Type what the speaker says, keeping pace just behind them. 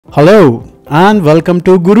Hello and welcome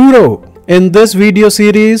to Gururo. In this video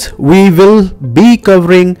series, we will be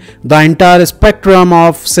covering the entire spectrum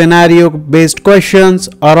of scenario-based questions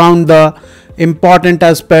around the important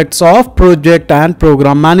aspects of project and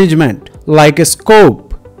program management like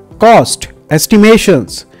scope, cost,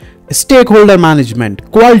 estimations, stakeholder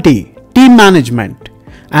management, quality, team management,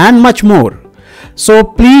 and much more. So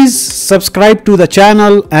please subscribe to the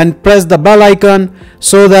channel and press the bell icon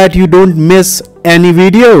so that you don't miss any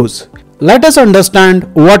videos. Let us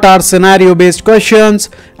understand what are scenario based questions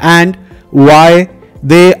and why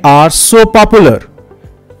they are so popular.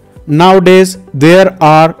 Nowadays, there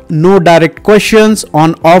are no direct questions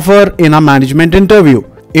on offer in a management interview.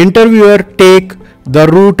 Interviewer take the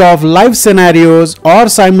route of live scenarios or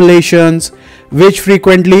simulations which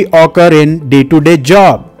frequently occur in day-to-day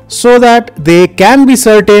job, so that they can be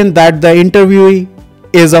certain that the interviewee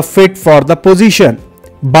is a fit for the position.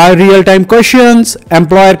 By real-time questions,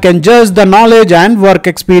 employer can judge the knowledge and work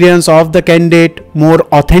experience of the candidate more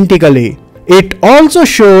authentically. It also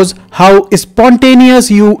shows how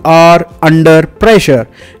spontaneous you are under pressure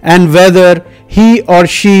and whether he or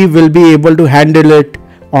she will be able to handle it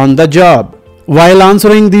on the job. While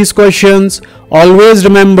answering these questions, always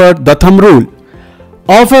remember the thumb rule.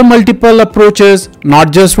 Offer multiple approaches,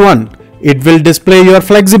 not just one. It will display your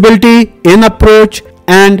flexibility in approach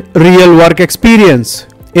and real work experience.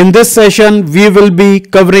 In this session, we will be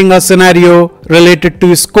covering a scenario related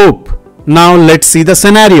to scope. Now let's see the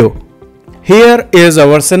scenario. Here is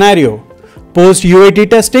our scenario. Post UAT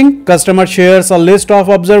testing, customer shares a list of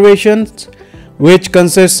observations which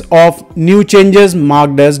consists of new changes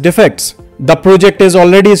marked as defects. The project is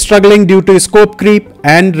already struggling due to scope creep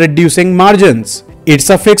and reducing margins. It's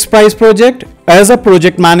a fixed price project. As a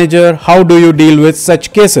project manager, how do you deal with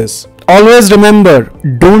such cases? Always remember,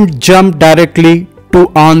 don't jump directly to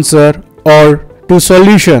answer or to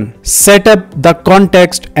solution. Set up the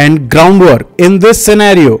context and groundwork. In this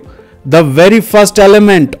scenario, the very first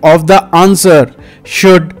element of the answer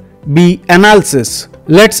should be analysis.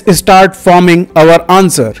 Let's start forming our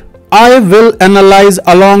answer. I will analyze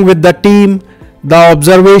along with the team the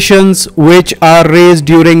observations which are raised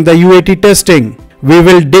during the UAT testing. We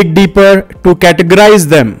will dig deeper to categorize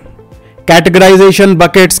them. Categorization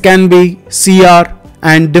buckets can be CR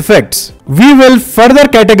and defects. We will further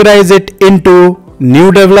categorize it into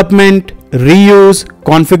new development, reuse,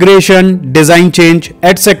 configuration, design change,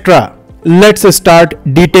 etc. Let's start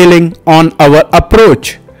detailing on our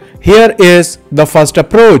approach. Here is the first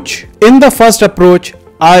approach. In the first approach,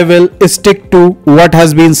 I will stick to what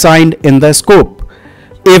has been signed in the scope.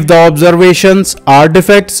 If the observations are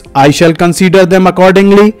defects, I shall consider them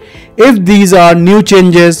accordingly. If these are new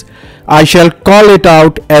changes, I shall call it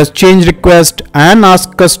out as change request and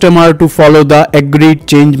ask customer to follow the agreed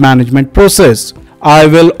change management process. I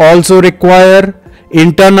will also require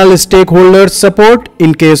internal stakeholders support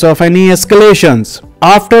in case of any escalations.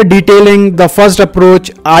 After detailing the first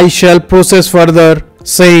approach, I shall process further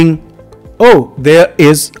saying, oh, there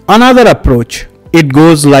is another approach. It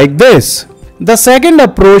goes like this. The second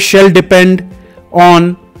approach shall depend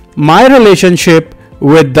on my relationship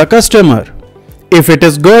with the customer. If it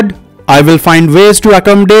is good, I will find ways to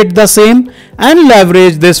accommodate the same and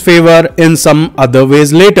leverage this favor in some other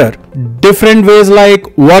ways later. Different ways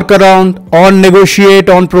like work around or negotiate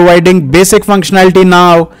on providing basic functionality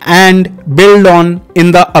now and build on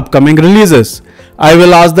in the upcoming releases. I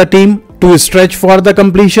will ask the team to stretch for the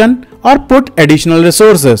completion or put additional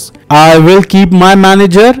resources. I will keep my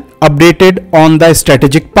manager updated on the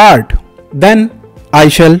strategic part. Then I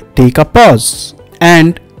shall take a pause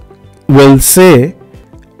and will say,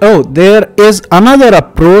 oh, there is another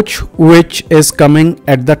approach which is coming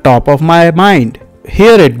at the top of my mind.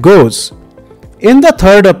 Here it goes. In the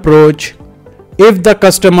third approach, if the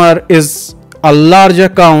customer is a large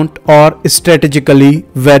account or strategically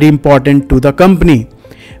very important to the company,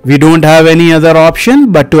 we don't have any other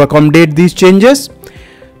option but to accommodate these changes.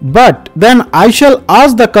 But then I shall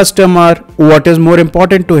ask the customer what is more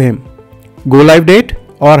important to him, go live date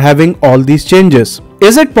or having all these changes.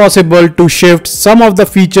 Is it possible to shift some of the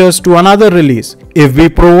features to another release? If we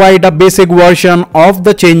provide a basic version of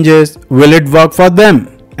the changes, will it work for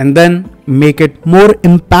them? And then make it more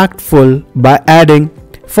impactful by adding,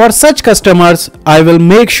 for such customers, I will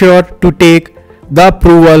make sure to take the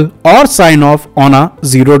approval or sign off on a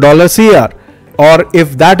 $0 CR. Or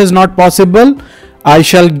if that is not possible, I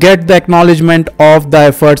shall get the acknowledgement of the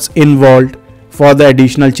efforts involved for the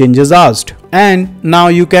additional changes asked. And now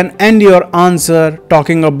you can end your answer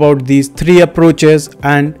talking about these three approaches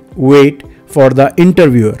and wait for the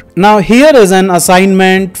interviewer. Now here is an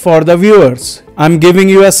assignment for the viewers. I'm giving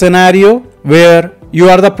you a scenario where You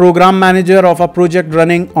are the program manager of a project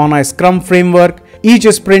running on a Scrum framework. Each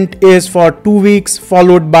sprint is for 2 weeks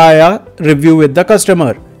followed by a review with the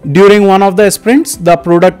customer. During one of the sprints, the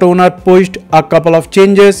product owner pushed a couple of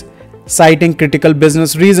changes, citing critical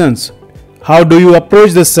business reasons. How do you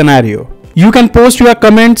approach this scenario? You can post your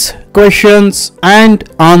comments, questions and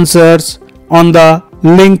answers on the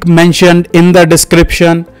link mentioned in the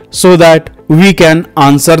description so that we can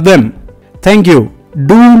answer them. Thank you.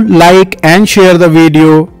 Do like and share the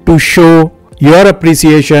video to show your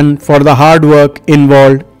appreciation for the hard work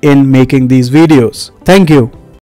involved in making these videos. Thank you.